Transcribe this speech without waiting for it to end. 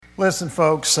Listen,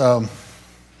 folks,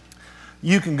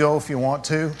 you can go if you want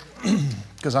to,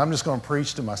 because I'm just going to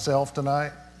preach to myself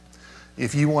tonight.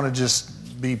 If you want to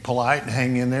just be polite and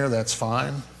hang in there, that's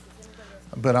fine.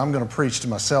 But I'm going to preach to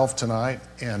myself tonight,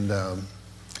 and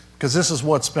because this is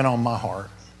what's been on my heart.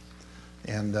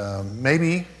 And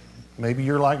maybe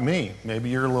you're like me. Maybe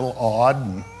you're a little odd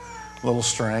and a little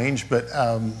strange. But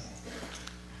how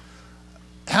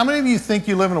many of you think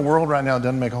you live in a world right now that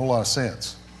doesn't make a whole lot of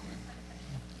sense?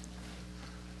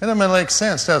 It doesn't make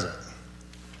sense, does it?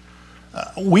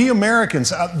 We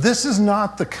Americans, this is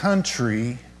not the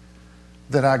country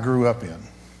that I grew up in.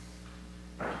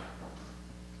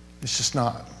 It's just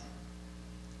not.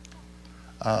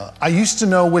 I used to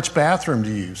know which bathroom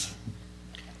to use.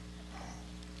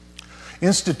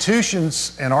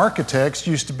 Institutions and architects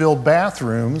used to build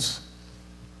bathrooms,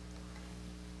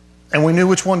 and we knew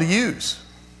which one to use.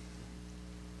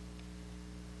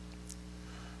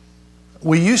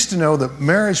 We used to know that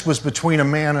marriage was between a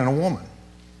man and a woman.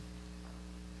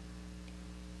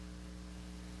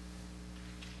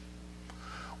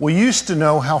 We used to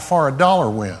know how far a dollar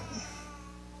went.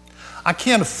 I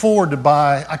can't afford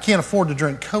to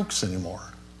drink Cokes anymore.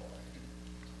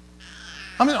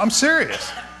 I'm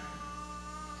serious.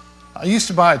 I used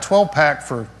to buy a 12-pack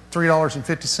for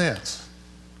 $3.50.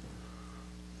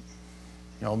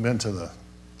 Y'all been to the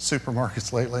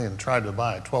supermarkets lately and tried to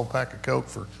buy a 12-pack of Coke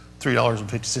for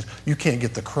 $3.50? You can't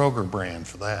get the Kroger brand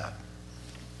for that.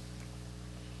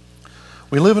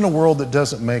 We live in a world that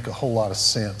doesn't make a whole lot of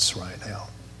sense right now.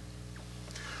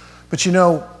 But you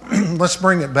know, let's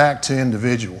bring it back to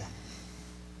individual.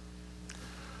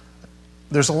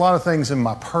 There's a lot of things in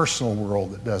my personal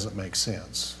world that doesn't make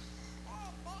sense.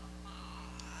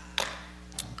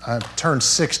 I turned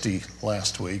 60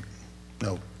 last week.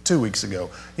 No, 2 weeks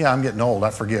ago. Yeah, I'm getting old. I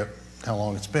forget how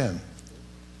long it's been.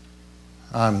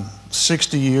 I'm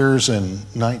 60 years and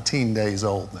 19 days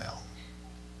old now.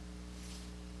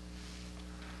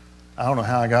 I don't know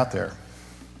how I got there.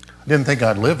 I didn't think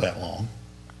I'd live that long,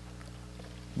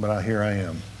 but here I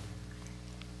am.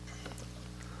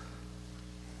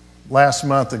 Last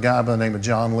month, a guy by the name of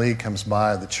John Lee comes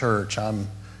by the church. I'm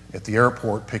at the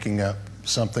airport picking up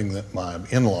something that my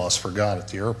in-laws forgot at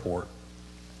the airport.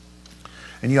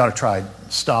 And you ought to try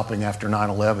stopping after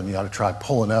 9/11. You ought to try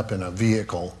pulling up in a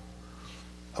vehicle,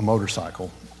 a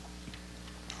motorcycle,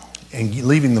 and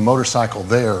leaving the motorcycle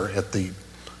there at the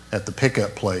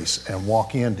pickup place and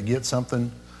walk in to get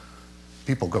something.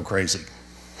 People go crazy.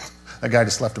 That guy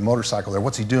just left a motorcycle there.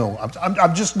 What's he doing?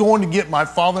 I'm just going to get my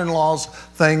father-in-law's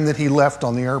thing that he left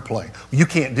on the airplane. You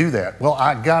can't do that. Well,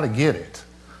 I got to get it.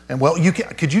 And well,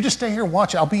 could you just stay here and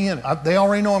watch? I'll be in. They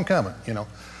already know I'm coming.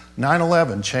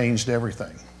 9/11 changed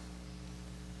everything.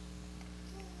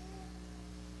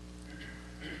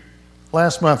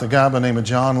 Last month, a guy by the name of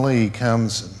John Lee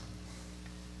comes and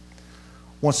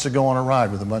wants to go on a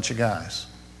ride with a bunch of guys.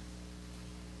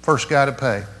 First guy to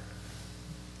pay.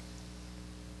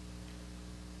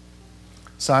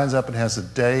 Signs up and has the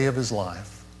day of his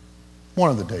life, one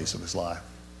of the days of his life,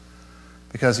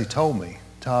 because he told me,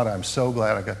 Todd, I'm so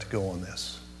glad I got to go on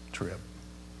this trip.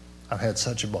 I've had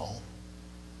such a ball.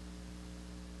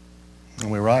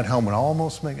 And we ride home and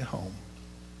almost make it home.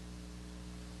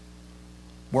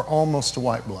 We're almost to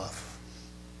White Bluff.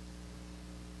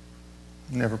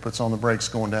 Never puts on the brakes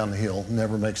going down the hill,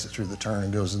 never makes it through the turn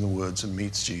and goes in the woods and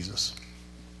meets Jesus.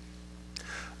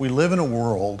 We live in a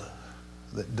world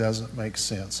that doesn't make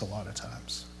sense a lot of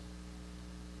times.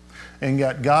 And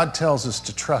yet God tells us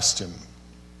to trust Him.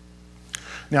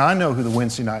 Now, I know who the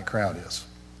Wednesday night crowd is.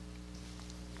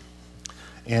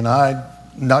 And I'm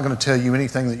not going to tell you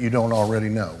anything that you don't already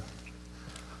know.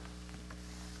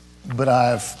 But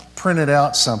I've printed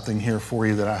out something here for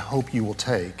you that I hope you will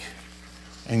take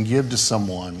and give to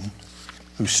someone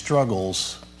who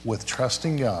struggles with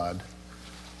trusting God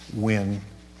when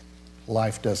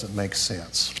life doesn't make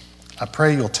sense. I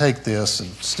pray you'll take this and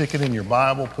stick it in your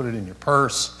Bible, put it in your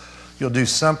purse. You'll do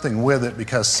something with it,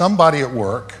 because somebody at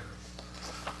work,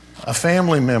 a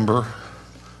family member,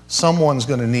 someone's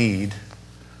going to need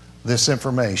this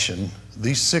information,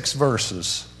 these 6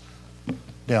 verses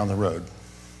down the road.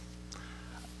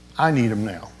 I need them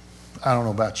now. I don't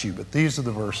know about you, but these are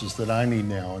the verses that I need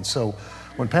now. And so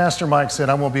when Pastor Mike said,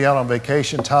 I'm going to be out on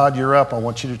vacation, Todd, you're up. I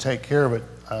want you to take care of it.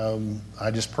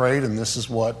 I just prayed, and this is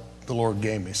what the Lord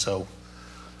gave me. So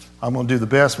I'm going to do the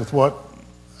best with what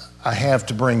I have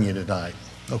to bring you tonight.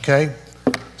 Okay?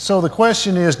 So the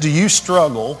question is, do you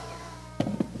struggle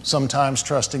sometimes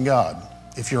trusting God,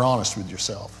 if you're honest with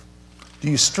yourself? Do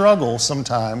you struggle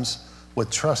sometimes with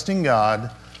trusting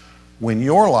God when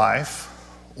your life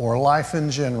or life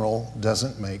in general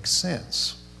doesn't make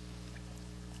sense?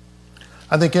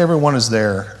 I think everyone is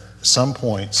there at some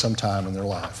point, sometime in their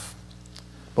life.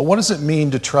 But what does it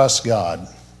mean to trust God?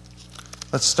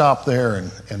 Let's stop there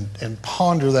and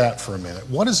ponder that for a minute.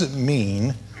 What does it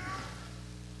mean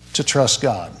to trust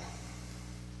God?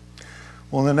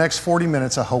 Well, in the next 40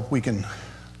 minutes, I hope we can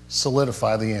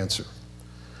solidify the answer.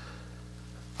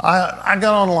 I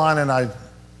got online and I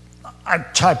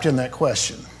typed in that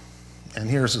question, and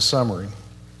here's a summary.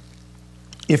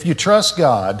 If you trust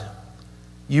God,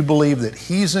 you believe that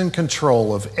He's in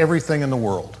control of everything in the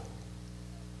world.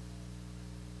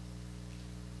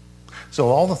 So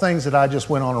all the things that I just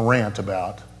went on a rant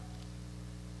about,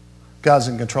 God's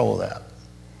in control of that.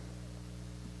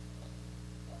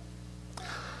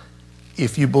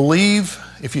 If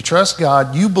you trust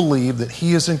God, you believe that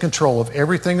He is in control of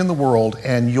everything in the world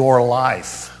and your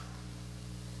life.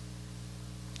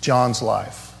 John's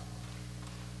life.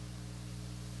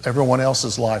 Everyone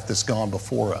else's life that's gone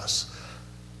before us.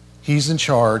 He's in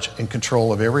charge and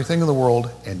control of everything in the world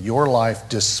and your life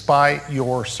despite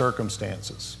your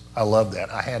circumstances. I love that.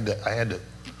 I had to,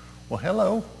 well,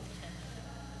 hello.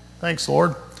 Thanks,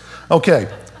 Lord.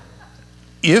 Okay.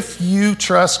 If you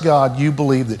trust God, you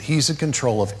believe that He's in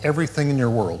control of everything in your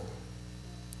world,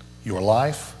 your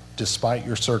life, despite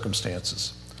your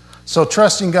circumstances. So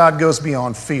trusting God goes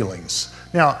beyond feelings.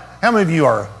 Now, how many of you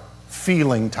are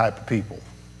feeling type of people?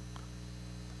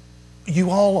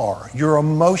 You all are. You're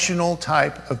emotional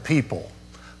type of people.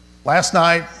 Last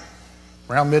night,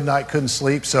 around midnight, couldn't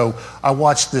sleep, so I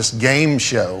watched this game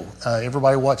show.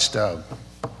 Everybody watched, is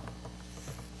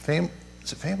it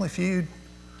Family Feud?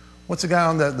 What's the guy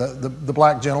on the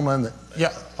black gentleman?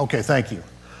 Yeah, okay, thank you.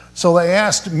 So they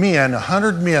asked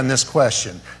 100 men this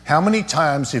question. How many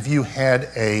times have you had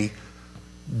a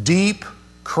deep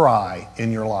cry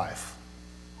in your life?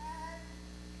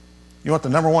 You know what the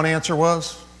number one answer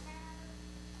was?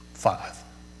 5.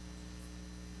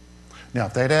 Now,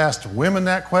 if they'd asked women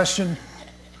that question,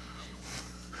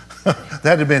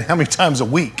 that'd have been how many times a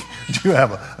week do you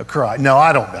have a cry? No,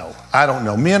 I don't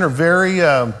know. Men are very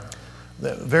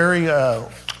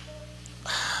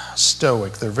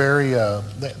stoic. They're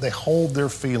they hold their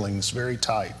feelings very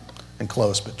tight and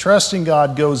close. But trusting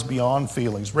God goes beyond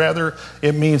feelings. Rather,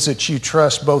 it means that you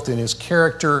trust both in His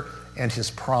character and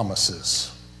His promises.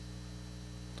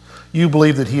 You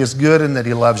believe that He is good and that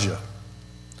He loves you.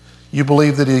 You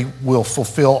believe that He will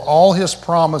fulfill all His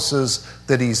promises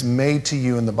that He's made to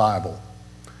you in the Bible.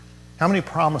 How many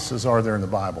promises are there in the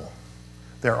Bible?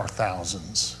 There are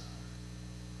thousands.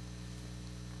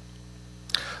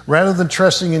 Rather than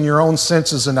trusting in your own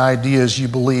senses and ideas, you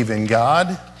believe in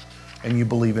God and you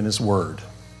believe in His Word.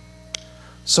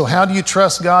 So how do you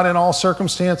trust God in all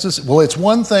circumstances? Well, it's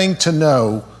one thing to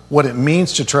know what it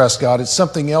means to trust God. It's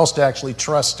something else to actually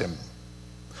trust Him.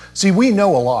 See, we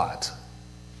know a lot.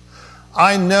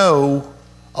 I know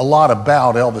a lot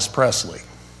about Elvis Presley,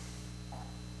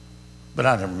 but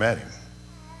I never met him.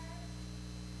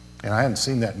 And I hadn't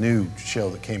seen that new show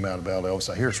that came out about Elvis.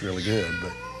 I hear it's really good,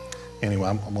 but anyway,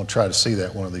 I'm going to try to see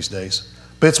that one of these days.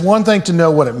 But it's one thing to know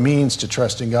what it means to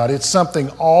trust in God. It's something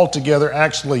altogether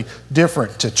actually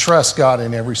different to trust God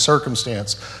in every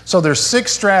circumstance. So there's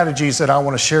 6 strategies that I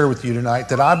want to share with you tonight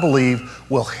that I believe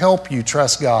will help you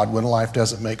trust God when life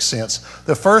doesn't make sense.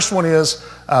 The first one is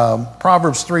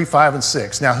Proverbs 3, 5, and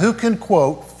 6. Now, who can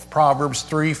quote Proverbs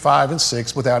 3, 5, and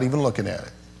 6 without even looking at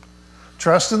it?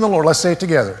 Trust in the Lord. Let's say it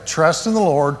together. Trust in the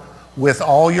Lord with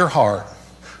all your heart.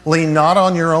 Lean not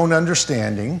on your own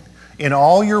understanding. In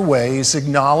all your ways,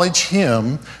 acknowledge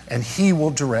Him, and He will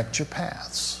direct your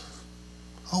paths.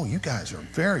 Oh, you guys are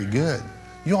very good.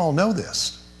 You all know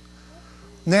this.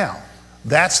 Now,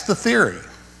 that's the theory.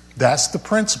 That's the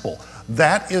principle.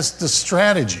 That is the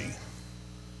strategy.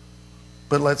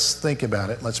 But let's think about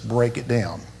it. Let's break it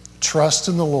down. Trust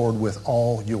in the Lord with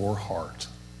all your heart.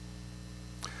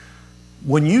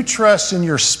 When you trust in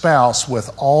your spouse with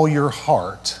all your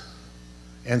heart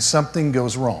and something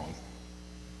goes wrong,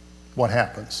 what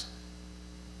happens?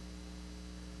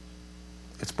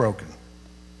 It's broken.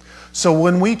 So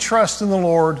when we trust in the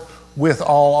Lord with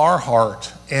all our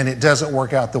heart and it doesn't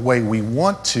work out the way we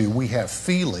want to, we have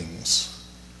feelings.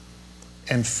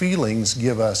 And feelings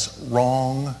give us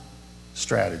wrong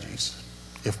strategies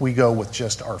if we go with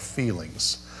just our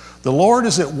feelings. The Lord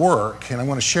is at work, and I'm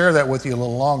going to share that with you a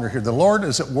little longer here. The Lord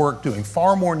is at work doing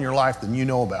far more in your life than you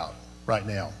know about right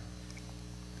now.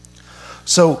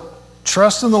 So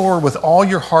trust in the Lord with all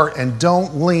your heart and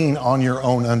don't lean on your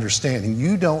own understanding.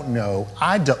 You don't know.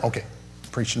 Okay,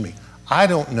 preaching to me. I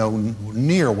don't know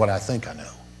near what I think I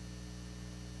know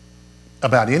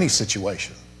about any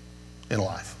situation in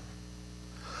life.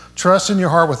 Trust in the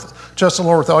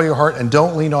Lord with all your heart, and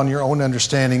don't lean on your own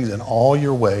understandings. In all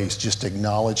your ways, just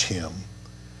acknowledge him,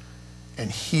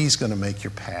 and he's going to make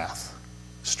your path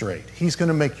straight. He's going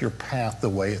to make your path the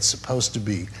way it's supposed to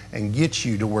be and get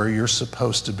you to where you're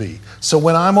supposed to be. So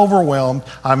when I'm overwhelmed,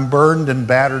 I'm burdened and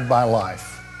battered by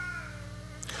life.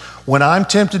 When I'm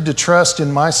tempted to trust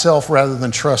in myself rather than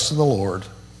trust in the Lord,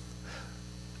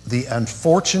 the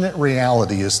unfortunate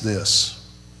reality is this.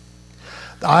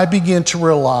 I begin to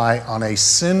rely on a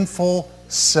sinful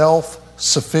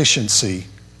self-sufficiency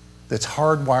that's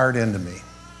hardwired into me.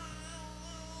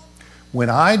 When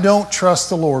I don't trust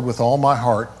the Lord with all my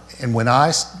heart, and when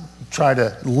I try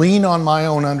to lean on my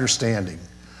own understanding,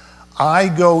 I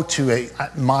go to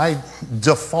my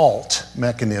default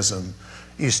mechanism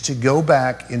is to go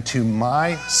back into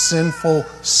my sinful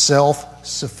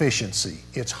self-sufficiency.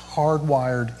 It's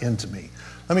hardwired into me.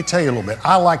 Let me tell you a little bit.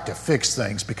 I like to fix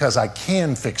things because I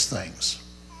can fix things.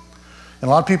 And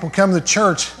a lot of people come to the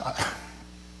church.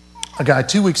 A guy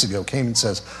 2 weeks ago came and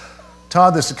says,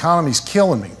 Todd, this economy's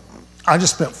killing me. I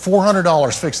just spent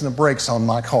 $400 fixing the brakes on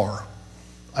my car.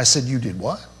 I said, you did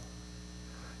what?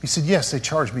 He said, yes, they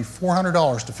charged me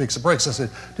 $400 to fix the brakes. I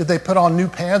said, did they put on new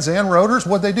pads and rotors?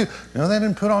 What'd they do? No, they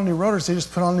didn't put on new rotors. They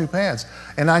just put on new pads.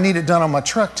 And I need it done on my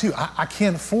truck too. I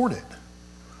can't afford it.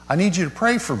 I need you to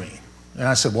pray for me. And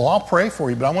I said, well, I'll pray for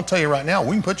you, but I want to tell you right now,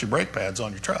 we can put your brake pads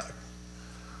on your truck.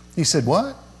 He said,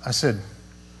 what? I said,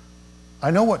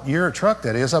 I know what year of truck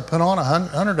that is. I put on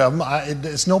 100 of them.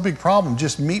 It's no big problem.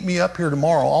 Just meet me up here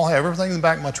tomorrow. I'll have everything in the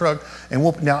back of my truck.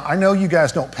 And now, I know you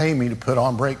guys don't pay me to put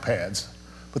on brake pads,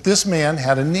 but this man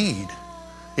had a need.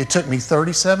 It took me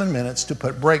 37 minutes to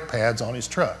put brake pads on his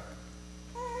truck.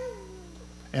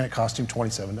 And it cost him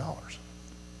 $27.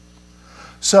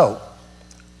 So,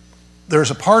 there's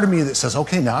a part of me that says,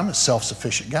 okay, now I'm a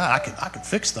self-sufficient guy. I can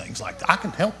fix things like that. I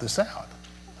can help this out.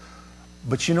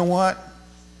 But you know what?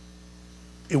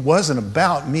 It wasn't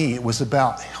about me. It was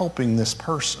about helping this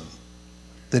person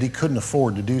that he couldn't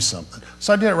afford to do something.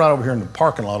 So I did it right over here in the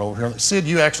parking lot over here. Sid,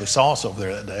 you actually saw us over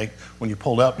there that day when you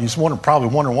pulled up. You just probably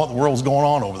wondering what the world's going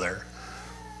on over there.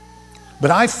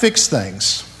 But I fixed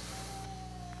things.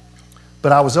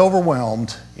 But I was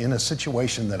overwhelmed in a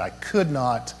situation that I could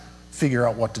not figure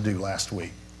out what to do last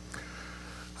week.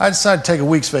 I decided to take a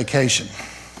week's vacation.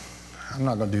 I'm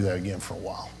not going to do that again for a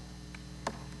while.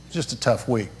 Just a tough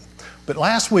week. But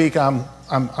last week, I'm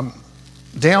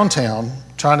downtown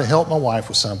trying to help my wife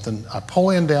with something. I pull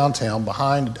in downtown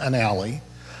behind an alley,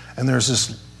 and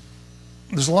there's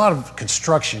a lot of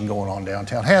construction going on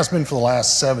downtown. It has been for the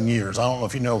last 7 years. I don't know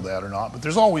if you know that or not, but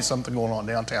there's always something going on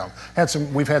downtown.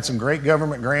 We've had some great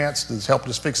government grants that's helped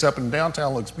us fix up, and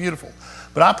downtown looks beautiful.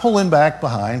 But I pull in back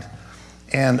behind,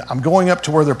 and I'm going up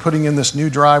to where they're putting in this new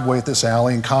driveway at this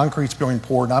alley, and concrete's being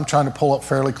poured, and I'm trying to pull up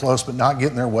fairly close but not get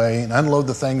in their way and unload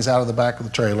the things out of the back of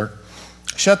the trailer,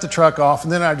 shut the truck off,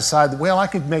 and then I decided, well, I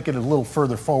could make it a little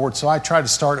further forward, so I tried to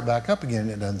start it back up again,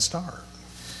 and it doesn't start.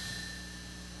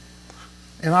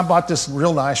 And I bought this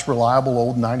real nice, reliable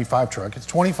old 95 truck. It's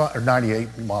 25 or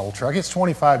 98 model truck. It's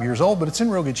 25 years old, but it's in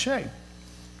real good shape.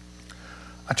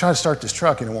 I try to start this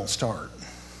truck, and it won't start.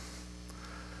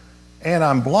 And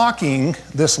I'm blocking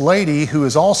this lady who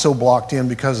is also blocked in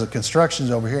because the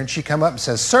construction's over here, and she come up and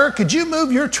says, sir, could you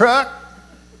move your truck?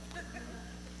 And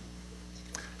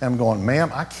I'm going,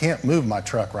 ma'am, I can't move my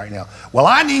truck right now. Well,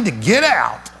 I need to get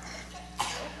out.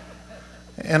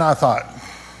 And I thought,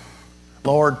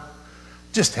 Lord,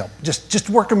 just help. Just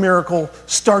work a miracle.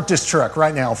 Start this truck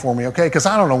right now for me, okay? Because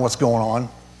I don't know what's going on.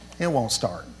 It won't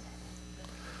start.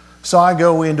 So I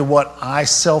go into what I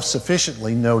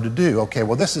self-sufficiently know to do. Okay,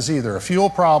 well, this is either a fuel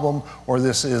problem or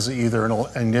this is either an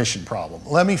ignition problem.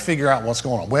 Let me figure out what's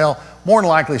going on. Well, more than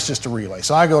likely it's just a relay.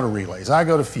 So I go to relays. I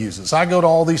go to fuses. I go to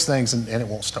all these things, and it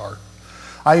won't start.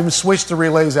 I even switched the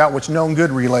relays out, which known good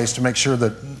relays, to make sure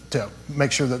that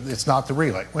it's not the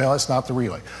relay. Well, it's not the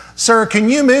relay. Sir, can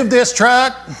you move this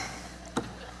truck?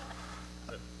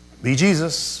 Be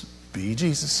Jesus. Be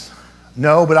Jesus.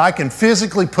 No, but I can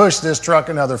physically push this truck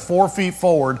another 4 feet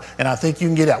forward, and I think you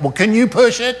can get out. Well, can you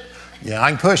push it? Yeah,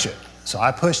 I can push it. So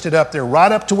I pushed it up there, right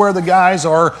up to where the guys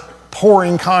are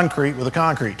pouring concrete with a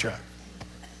concrete truck.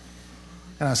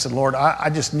 And I said, Lord, I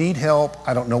just need help.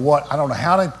 I don't know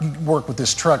how to work with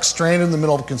this truck stranded in the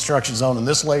middle of a construction zone and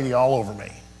this lady all over me.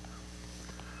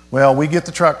 Well, we get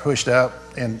the truck pushed up,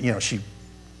 and she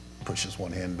pushes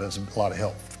one hand, but it's a lot of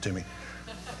help to me.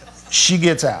 She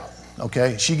gets out.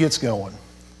 Okay, she gets going.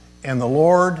 And the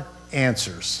Lord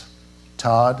answers,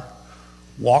 Todd,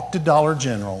 walk to Dollar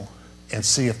General and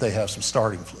see if they have some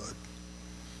starting fluid.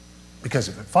 Because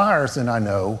if it fires, then I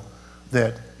know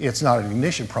that it's not an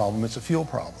ignition problem, it's a fuel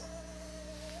problem.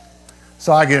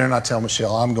 So I get in and I tell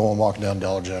Michelle, I'm going walking down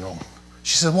Dollar General.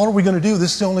 She said, what are we going to do?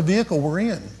 This is the only vehicle we're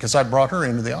in. Because I brought her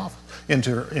into the office,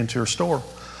 into her store.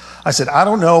 I said, I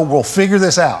don't know, we'll figure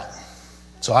this out.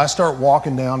 So I start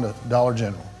walking down to Dollar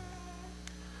General.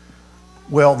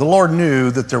 Well, the Lord knew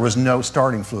that there was no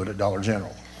starting fluid at Dollar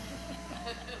General.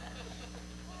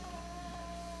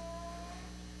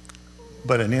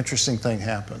 But an interesting thing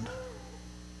happened.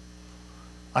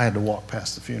 I had to walk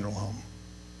past the funeral home.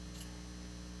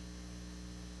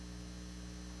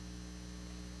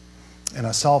 And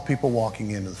I saw people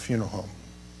walking into the funeral home.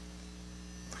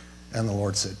 And the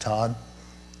Lord said, Todd,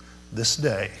 this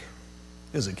day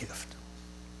is a gift.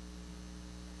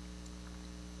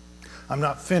 I'm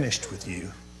not finished with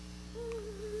you.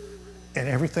 And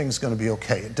everything's going to be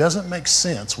okay. It doesn't make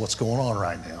sense what's going on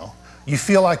right now. You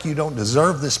feel like you don't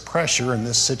deserve this pressure in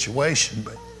this situation,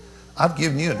 but I've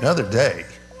given you another day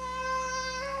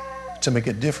to make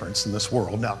a difference in this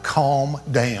world. Now calm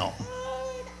down.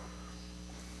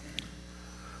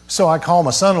 So I call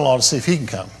my son-in-law to see if he can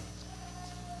come.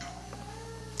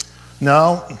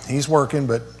 No, he's working,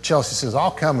 but Chelsea says, I'll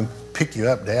come and pick you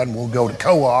up, Dad, and we'll go to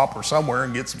Co-op or somewhere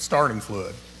and get some starting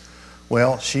fluid.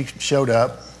 Well, she showed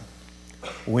up.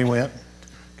 We went,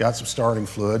 got some starting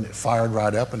fluid. It fired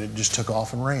right up, and it just took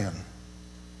off and ran.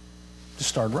 Just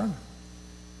started running.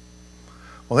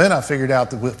 Well, then I figured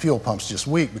out that the fuel pump's just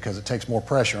weak because it takes more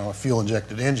pressure on a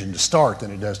fuel-injected engine to start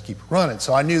than it does to keep it running.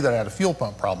 So I knew that I had a fuel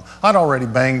pump problem. I'd already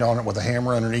banged on it with a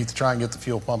hammer underneath to try and get the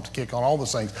fuel pump to kick on, all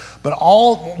those things. But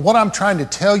what I'm trying to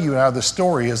tell you out of the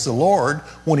story is the Lord,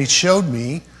 when he showed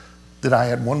me that I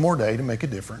had one more day to make a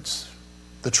difference,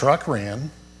 the truck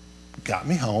ran, got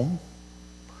me home.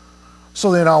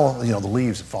 So then the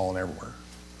leaves had fallen everywhere.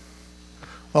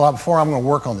 Well, before I'm going to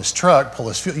work on this truck, pull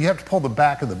this fuel, you have to pull the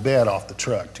back of the bed off the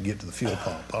truck to get to the fuel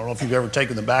pump. I don't know if you've ever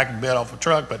taken the back of the bed off a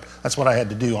truck, but that's what I had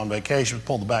to do on vacation, was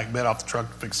pull the back bed off the truck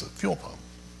to fix the fuel pump.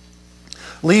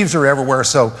 Leaves are everywhere,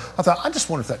 so I thought, I just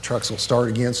wonder if that truck will start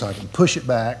again so I can push it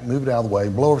back, move it out of the way,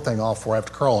 blow everything off before I have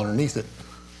to crawl underneath it.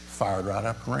 Fired right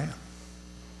up and ran.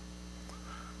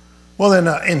 Well, then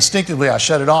instinctively I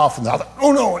shut it off, and I thought,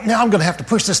 oh no, now I'm going to have to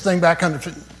push this thing back under.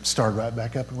 Started right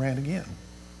back up and ran again.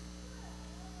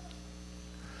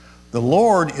 The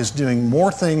Lord is doing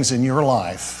more things in your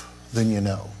life than you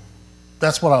know.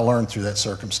 That's what I learned through that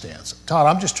circumstance.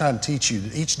 Todd, I'm just trying to teach you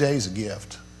that each day is a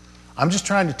gift. I'm just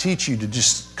trying to teach you to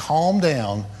just calm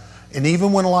down, and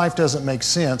even when life doesn't make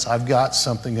sense, I've got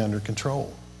something under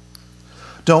control.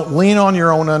 Don't lean on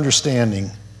your own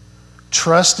understanding.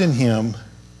 Trust in him,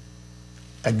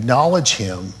 acknowledge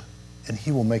him, and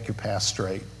he will make your path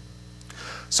straight.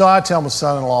 So I tell my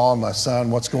son-in-law and my son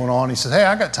what's going on. He says, hey,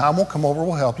 I got time. We'll come over.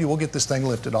 We'll help you. We'll get this thing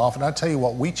lifted off. And I tell you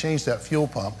what, we changed that fuel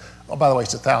pump. Oh, by the way,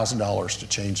 it's $1,000 to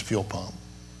change the fuel pump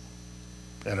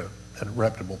at a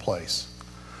reputable place.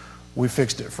 We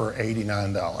fixed it for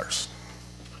 $89.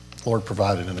 Lord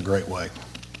provided in a great way.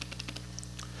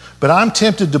 But I'm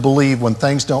tempted to believe when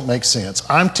things don't make sense.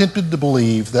 I'm tempted to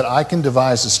believe that I can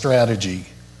devise a strategy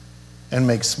and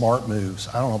make smart moves.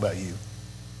 I don't know about you.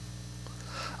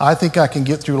 I think I can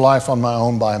get through life on my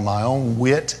own by my own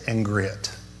wit and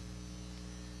grit.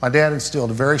 My dad instilled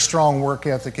a very strong work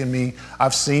ethic in me.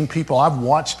 I've seen people, I've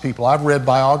watched people, I've read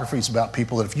biographies about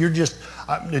people that if you're just,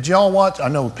 did y'all watch, I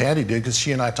know Patty did because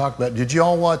she and I talked about it. Did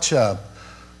y'all watch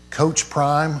Coach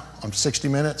Prime on 60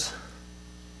 Minutes?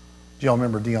 Do y'all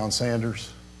remember Deion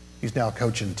Sanders? He's now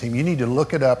coaching the team. You need to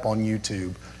look it up on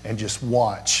YouTube and just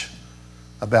watch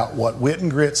about what wit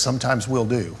and grit sometimes will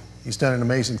do. He's done an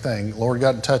amazing thing. Lord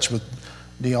got in touch with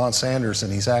Deion Sanders,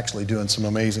 and he's actually doing some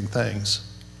amazing things.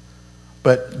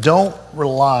 But don't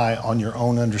rely on your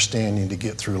own understanding to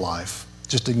get through life.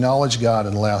 Just acknowledge God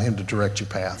and allow him to direct your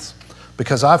path.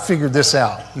 Because I've figured this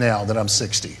out now that I'm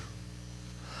 60.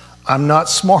 I'm not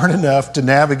smart enough to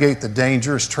navigate the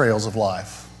dangerous trails of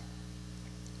life.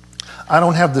 I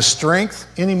don't have the strength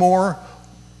anymore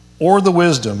or the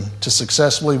wisdom to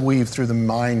successfully weave through the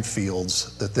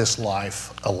minefields that this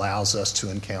life allows us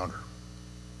to encounter.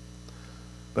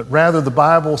 But rather, the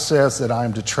Bible says that I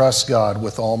am to trust God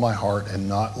with all my heart and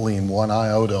not lean one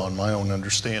iota on my own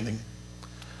understanding.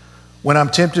 When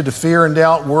I'm tempted to fear and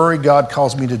doubt, worry, God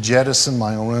calls me to jettison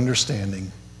my own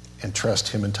understanding and trust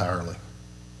him entirely.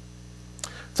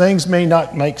 Things may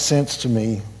not make sense to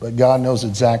me, but God knows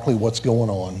exactly what's going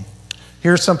on.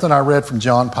 Here's something I read from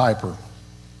John Piper.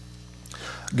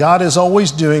 God is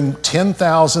always doing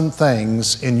 10,000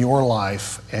 things in your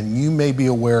life, and you may be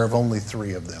aware of only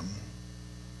 3 of them.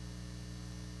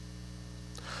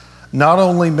 Not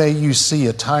only may you see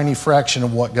a tiny fraction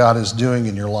of what God is doing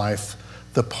in your life,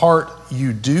 The part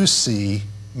you do see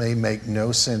may make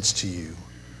no sense to you,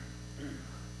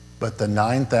 but the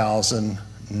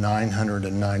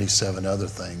 9,997 other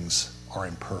things are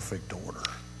in perfect order.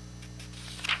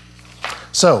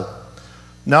 So,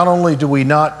 not only do we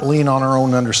not lean on our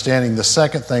own understanding, the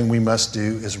second thing we must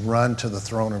do is run to the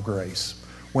throne of grace.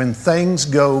 When things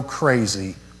go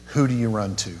crazy, who do you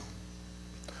run to?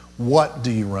 What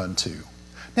do you run to?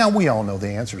 Now, we all know the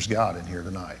answer is God in here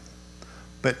tonight.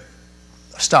 But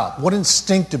stop. What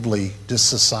instinctively does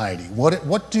society,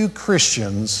 what do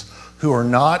Christians who are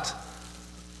not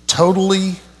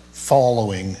totally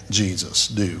following Jesus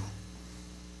do?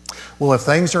 Well, if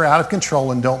things are out of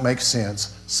control and don't make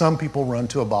sense, some people run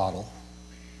to a bottle.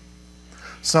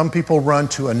 Some people run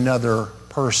to another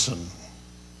person.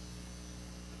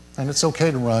 And it's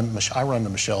okay to run. I run to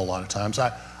Michelle a lot of times.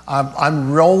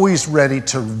 I'm always ready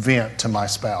to vent to my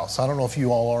spouse. I don't know if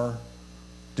you all are.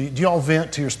 Do you all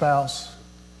vent to your spouse?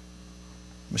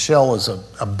 Michelle is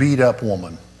a beat-up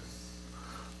woman,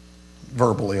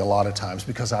 verbally a lot of times,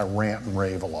 because I rant and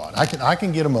rave a lot. I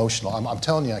can get emotional. I'm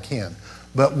telling you I can.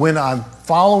 But when I'm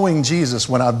following Jesus,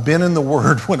 when I've been in the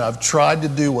Word, when I've tried to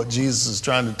do what Jesus is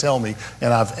trying to tell me,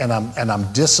 and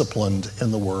I'm disciplined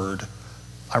in the Word,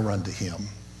 I run to Him.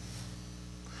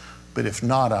 But if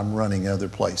not, I'm running other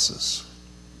places.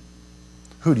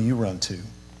 Who do you run to?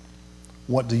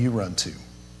 What do you run to?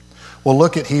 Well,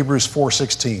 look at Hebrews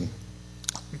 4:16.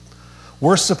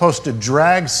 We're supposed to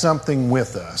drag something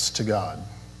with us to God.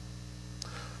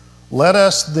 Let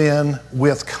us then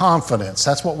with confidence,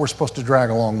 that's what we're supposed to drag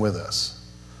along with us.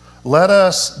 Let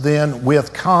us then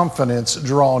with confidence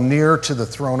draw near to the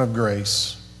throne of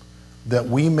grace, that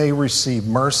we may receive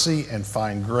mercy and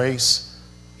find grace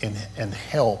and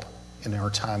help in our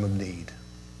time of need.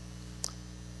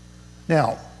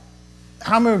 Now,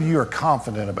 how many of you are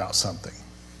confident about something?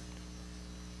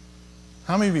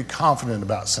 How many of you are confident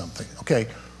about something? Okay,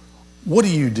 what do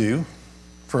you do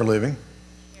for a living?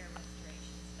 Hair restoration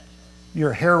specialist.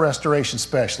 You're a hair restoration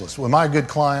specialist. Well, am I a good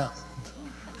client?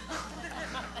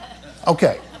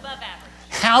 Okay. Above average.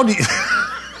 How do you...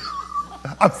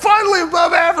 I'm finally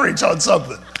above average on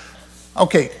something.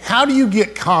 Okay, how do you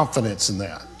get confidence in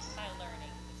that? By learning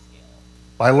the skill.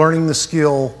 By learning the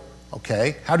skill.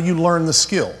 Okay, how do you learn the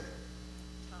skill?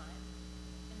 Time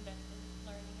invested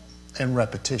learning it. And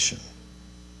repetition.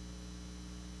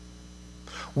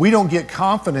 We don't get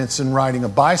confidence in riding a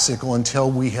bicycle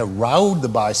until we have rode the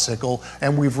bicycle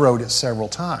and we've rode it several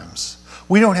times.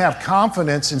 We don't have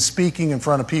confidence in speaking in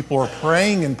front of people or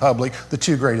praying in public. The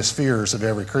two greatest fears of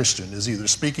every Christian is either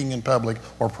speaking in public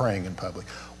or praying in public.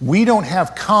 We don't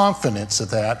have confidence of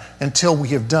that until we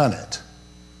have done it.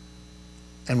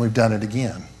 And we've done it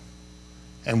again.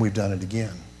 And we've done it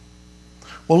again.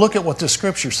 Well, look at what the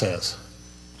scripture says.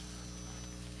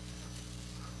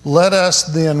 Let us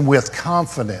then with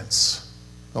confidence,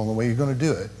 the only way you're going to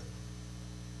do it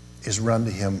is run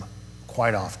to Him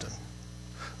quite often.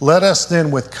 Let us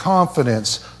then with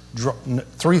confidence,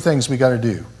 three things we got to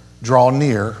do. Draw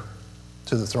near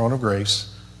to the throne of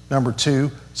grace. Number two,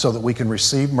 so that we can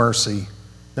receive mercy.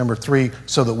 Number three,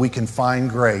 so that we can find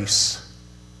grace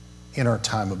in our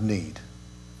time of need.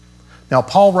 Now,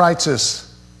 Paul writes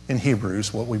us in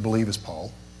Hebrews, what we believe is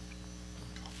Paul.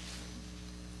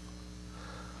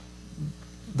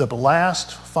 The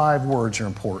last 5 words are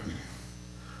important.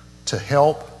 To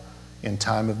help in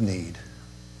time of need.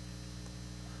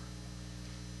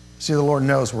 See, the Lord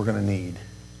knows we're going to need.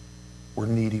 We're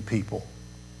needy people.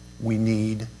 We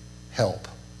need help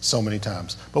so many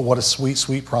times. But what a sweet,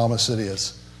 sweet promise it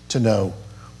is to know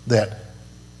that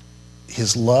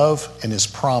His love and His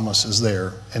promise is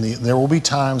there. And there will be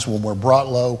times when we're brought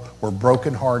low, we're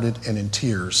brokenhearted and in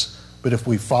tears. But if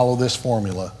we follow this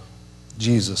formula,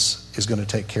 Jesus is going to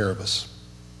take care of us.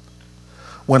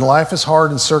 When life is hard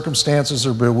and circumstances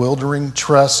are bewildering,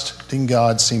 trusting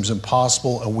God seems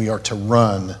impossible, and we are to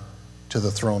run to the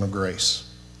throne of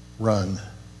grace. Run.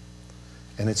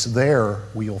 And it's there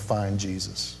we will find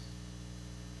Jesus.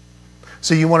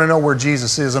 So you want to know where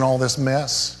Jesus is in all this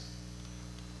mess?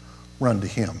 Run to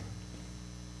Him.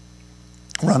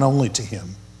 Run only to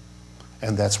Him.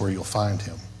 And that's where you'll find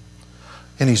Him.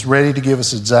 And He's ready to give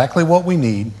us exactly what we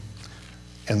need.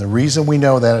 And the reason we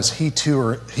know that is He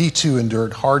too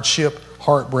endured hardship,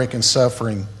 heartbreak, and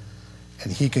suffering.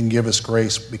 And He can give us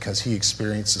grace because He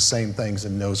experienced the same things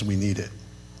and knows we need it.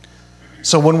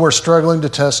 So when we're struggling to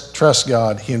trust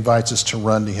God, He invites us to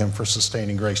run to Him for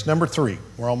sustaining grace. Number 3,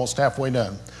 we're almost halfway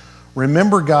done.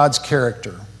 Remember God's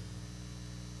character.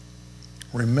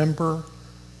 Remember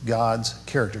God's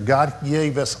character. God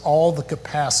gave us all the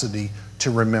capacity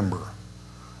to remember.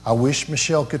 I wish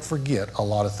Michelle could forget a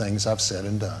lot of things I've said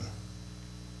and done,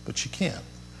 but she can't.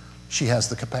 She has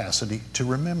the capacity to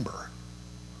remember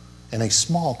and a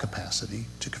small capacity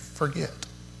to forget.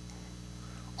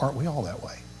 Aren't we all that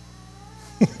way?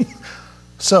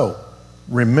 So,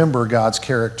 remember God's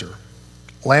character.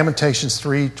 Lamentations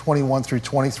 3:21 through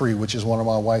 23, which is one of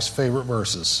my wife's favorite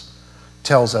verses,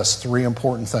 tells us three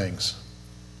important things.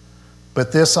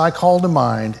 But this I call to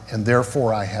mind, and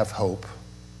therefore I have hope.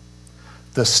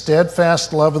 The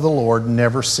steadfast love of the Lord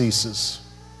never ceases.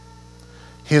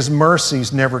 His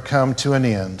mercies never come to an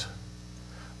end.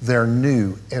 They're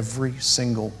new every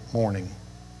single morning,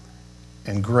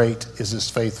 and great is His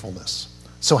faithfulness.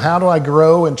 So how do I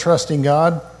grow in trusting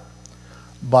God?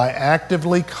 By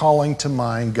actively calling to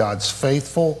mind God's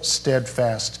faithful,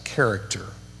 steadfast character.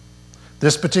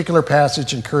 This particular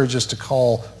passage encourages us to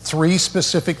call three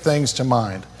specific things to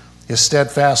mind. His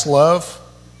steadfast love,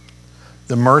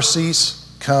 the mercies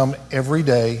come every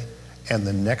day, and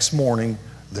the next morning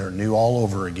they're new all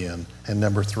over again. And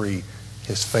number three,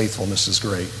 His faithfulness is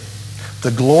great.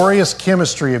 The glorious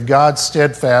chemistry of God's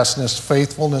steadfastness,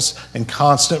 faithfulness, and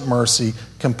constant mercy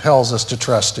compels us to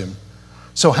trust Him.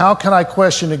 So how can I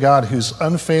question a God whose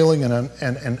unfailing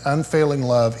and unfailing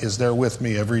love is there with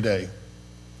me every day?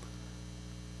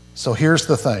 So here's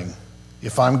the thing.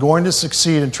 If I'm going to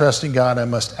succeed in trusting God, I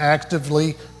must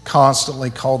actively, constantly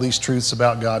call these truths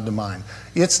about God to mind.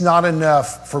 It's not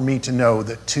enough for me to know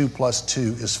that 2 +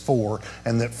 2 is 4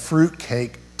 and that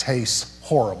fruitcake tastes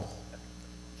horrible.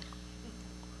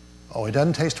 Oh, it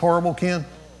doesn't taste horrible, Ken?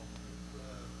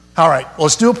 All right,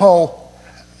 let's do a poll.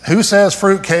 Who says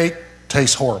fruitcake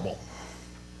tastes horrible?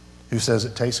 Who says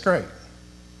it tastes great?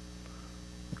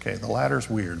 Okay, the latter's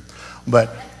weird.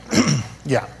 But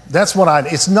yeah, that's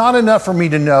what it's not enough for me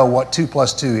to know what 2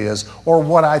 + 2 is or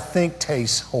what I think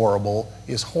tastes horrible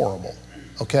is horrible.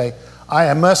 Okay?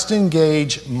 I must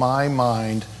engage my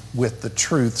mind with the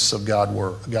truths of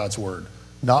God's Word,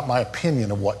 not my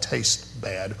opinion of what tastes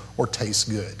bad or tastes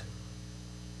good.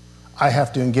 I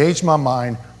have to engage my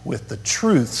mind with the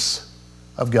truths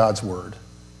of God's Word.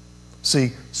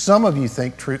 See, some of you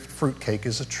think fruitcake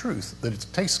is a truth, that it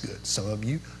tastes good. Some of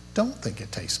you don't think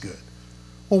it tastes good.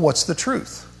 Well, what's the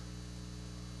truth?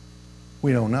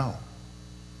 We don't know.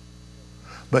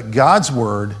 But God's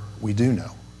Word, we do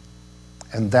know.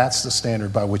 And that's the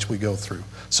standard by which we go through.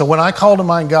 So when I call to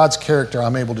mind God's character,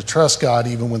 I'm able to trust God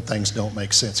even when things don't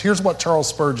make sense. Here's what Charles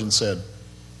Spurgeon said.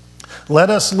 Let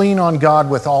us lean on God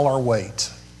with all our weight.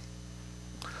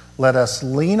 Let us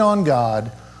lean on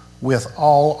God with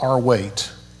all our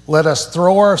weight. Let us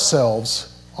throw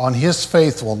ourselves on His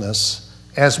faithfulness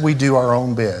as we do our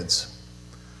own beds.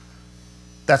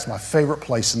 That's my favorite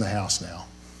place in the house now.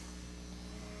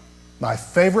 My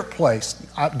favorite place.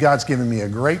 God's given me a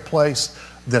great place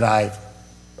that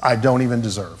I don't even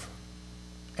deserve.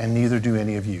 And neither do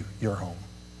any of you, your home.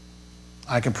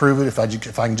 I can prove it if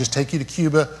I can just take you to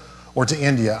Cuba or to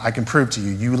India. I can prove to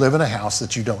you, you live in a house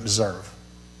that you don't deserve.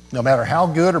 No matter how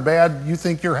good or bad you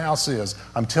think your house is,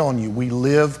 I'm telling you, we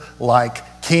live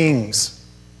like kings.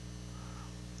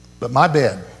 But my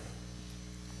bed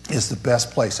is the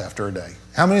best place after a day.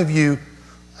 How many of you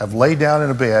have laid down in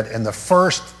a bed and the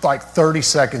first 30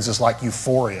 seconds is like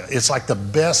euphoria? It's like the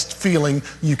best feeling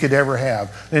you could ever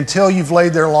have until you've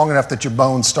laid there long enough that your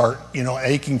bones start,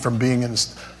 aching from being in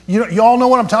this. You all know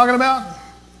what I'm talking about?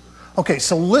 Okay,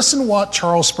 so listen what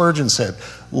Charles Spurgeon said.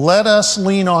 Let us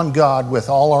lean on God with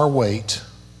all our weight.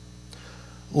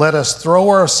 Let us throw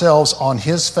ourselves on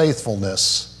His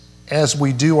faithfulness as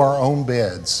we do our own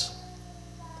beds,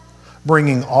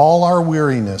 bringing all our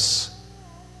weariness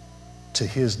to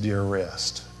His dear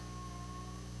rest.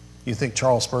 You think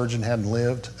Charles Spurgeon hadn't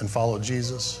lived and followed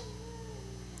Jesus?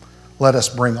 Let us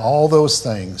bring all those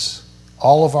things,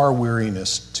 all of our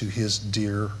weariness, to His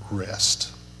dear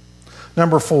rest.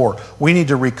 Number 4, we need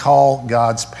to recall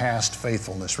God's past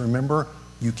faithfulness. Remember,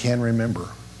 you can remember.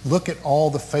 Look at all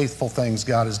the faithful things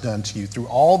God has done to you through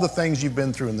all the things you've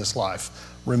been through in this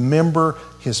life. Remember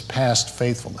His past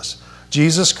faithfulness.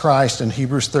 Jesus Christ in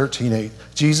Hebrews 13:8,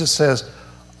 Jesus says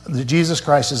that Jesus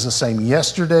Christ is the same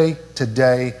yesterday,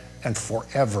 today, and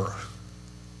forever.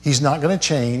 He's not going to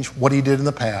change what He did in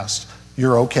the past.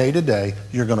 You're okay today,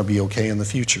 you're going to be okay in the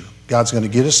future. God's going to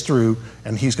get us through,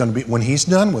 and He's going to be, when He's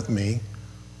done with me,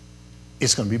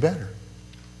 it's going to be better.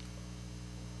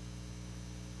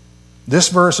 This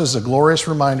verse is a glorious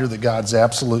reminder that God's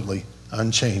absolutely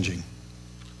unchanging.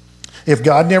 If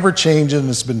God never changed and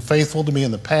has been faithful to me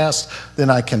in the past, then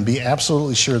I can be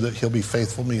absolutely sure that He'll be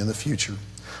faithful to me in the future.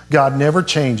 God never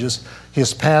changes.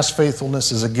 His past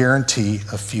faithfulness is a guarantee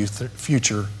of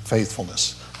future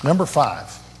faithfulness. Number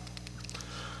 5.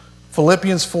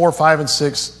 Philippians 4, 5, and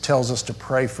 6 tells us to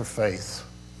pray for faith.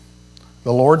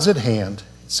 The Lord's at hand.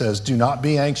 It says, do not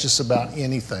be anxious about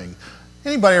anything.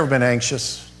 Anybody ever been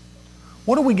anxious?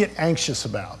 What do we get anxious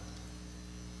about?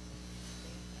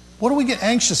 What do we get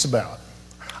anxious about?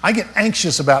 I get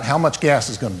anxious about how much gas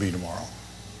is going to be tomorrow.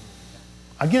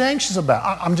 I get anxious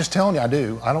about, I'm just telling you, I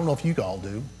do. I don't know if you all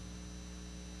do.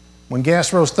 When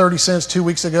gas rose 30 cents 2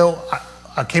 weeks ago,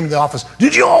 I came to the office.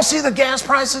 Did you all see the gas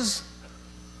prices?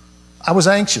 I was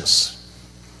anxious.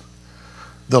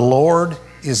 The Lord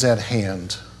is at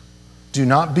hand. Do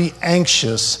not be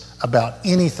anxious about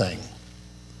anything,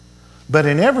 but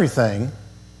in everything,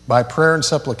 by prayer and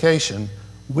supplication,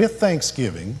 with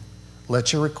thanksgiving,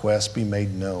 let your requests be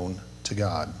made known to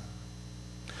God.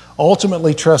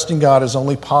 Ultimately, trusting God is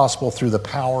only possible through the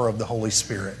power of the Holy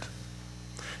Spirit.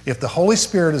 If the Holy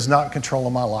Spirit is not in control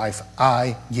of my life,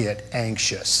 I get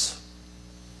anxious.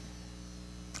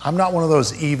 I'm not one of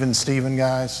those even Steven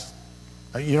guys.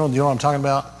 You know what I'm talking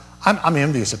about? I'm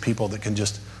envious of people that can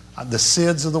just, the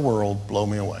SIDS of the world blow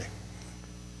me away.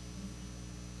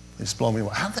 They just blow me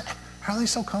away. How are they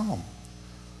so calm?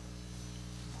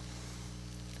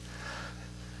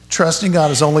 Trusting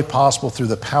God is only possible through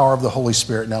the power of the Holy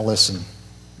Spirit. Now listen,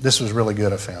 this was really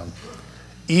good, I found.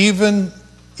 Even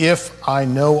if I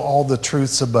know all the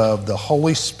truths above, the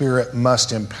Holy Spirit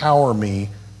must empower me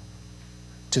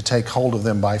to take hold of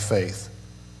them by faith,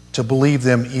 to believe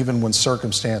them even when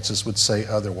circumstances would say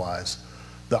otherwise.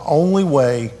 The only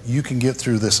way you can get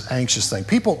through this anxious thing,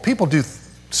 people do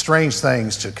strange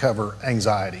things to cover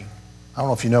anxiety. I don't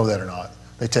know if you know that or not.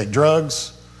 They take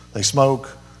drugs, they smoke,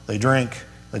 they drink,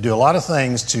 they do a lot of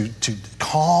things to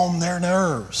calm their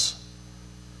nerves.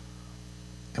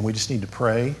 And we just need to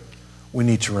pray. We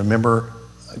need to remember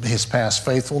His past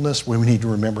faithfulness. We need to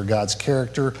remember God's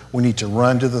character. We need to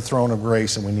run to the throne of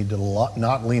grace, and we need to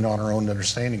not lean on our own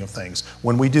understanding of things.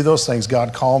 When we do those things,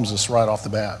 God calms us right off the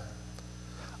bat.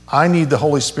 I need the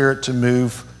Holy Spirit to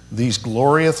move these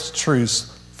glorious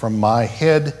truths from my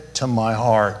head to my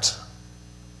heart.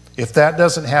 If that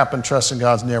doesn't happen, trusting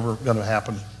God's never going to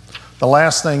happen. The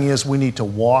last thing is we need to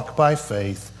walk by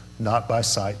faith, not by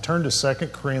sight. Turn to 2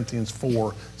 Corinthians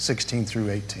 4, 16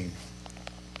 through 18.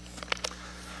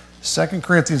 2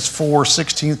 Corinthians 4,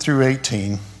 16 through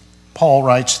 18, Paul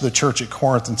writes to the church at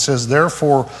Corinth and says,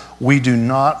 therefore, we do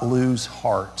not lose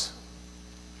heart.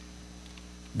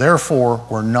 Therefore,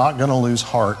 we're not going to lose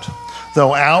heart.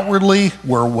 Though outwardly,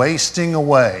 we're wasting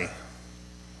away.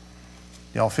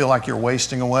 Y'all feel like you're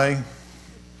wasting away?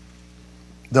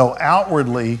 Though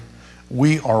outwardly,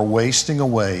 we are wasting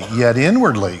away, yet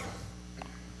inwardly,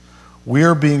 we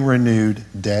are being renewed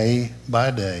day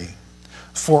by day.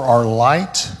 For our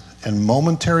light and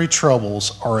momentary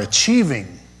troubles are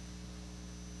achieving.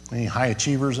 Any high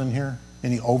achievers in here?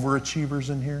 Any overachievers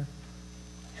in here?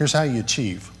 Here's how you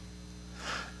achieve.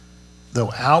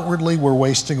 Though outwardly we're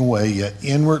wasting away, yet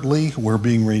inwardly we're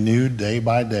being renewed day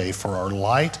by day. For our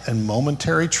light and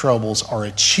momentary troubles are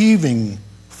achieving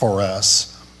for us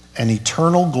an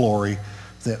eternal glory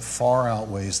that far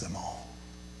outweighs them all.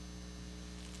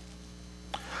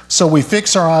 So we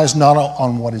fix our eyes not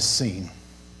on what is seen,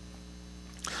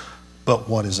 but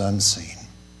what is unseen.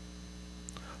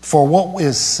 For what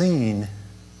is seen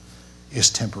is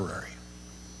temporary,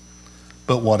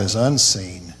 but what is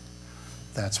unseen,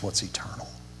 that's what's eternal.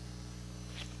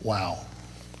 Wow.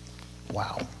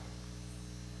 Wow.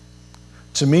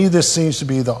 To me, this seems to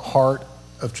be the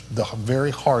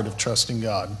very heart of trusting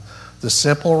God. The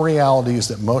simple reality is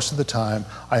that most of the time,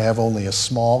 I have only a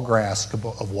small grasp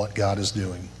of what God is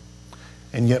doing.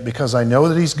 And yet, because I know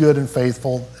that He's good and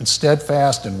faithful and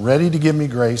steadfast and ready to give me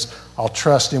grace, I'll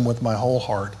trust Him with my whole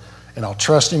heart. And I'll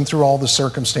trust Him through all the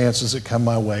circumstances that come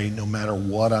my way, no matter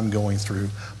what I'm going through.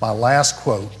 My last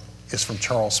quote is from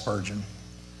Charles Spurgeon.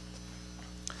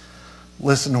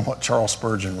 Listen to what Charles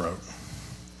Spurgeon wrote.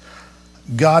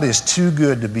 God is too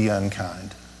good to be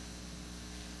unkind.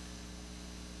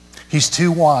 He's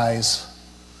too wise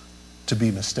to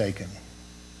be mistaken.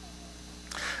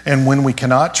 And when we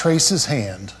cannot trace His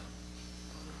hand,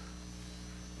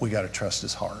 we got to trust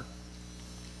His heart.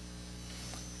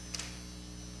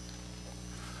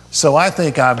 So I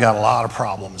think I've got a lot of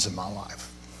problems in my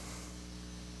life.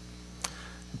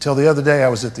 Until the other day, I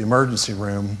was at the emergency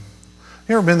room.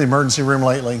 You ever been in the emergency room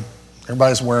lately?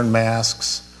 Everybody's wearing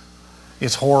masks.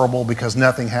 It's horrible because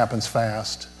nothing happens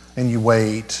fast. And you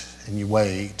wait, and you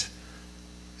wait,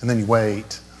 and then you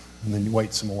wait, and then you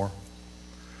wait some more.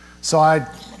 So I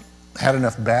had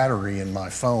enough battery in my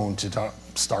phone to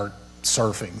start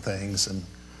surfing things, and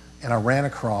I ran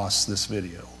across this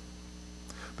video.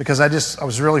 Because I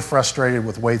was really frustrated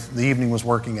with the way the evening was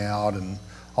working out, and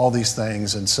all these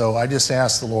things. And so I just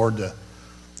asked the Lord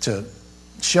to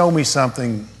show me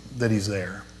something that he's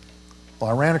there. Well,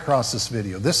 I ran across this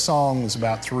video. This song is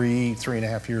about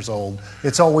 3.5 years old.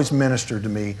 It's always ministered to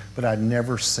me, but I'd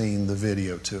never seen the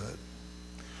video to it.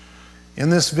 In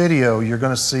this video, you're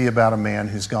going to see about a man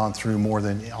who's gone through more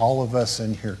than all of us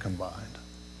in here combined.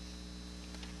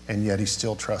 And yet he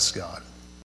still trusts God.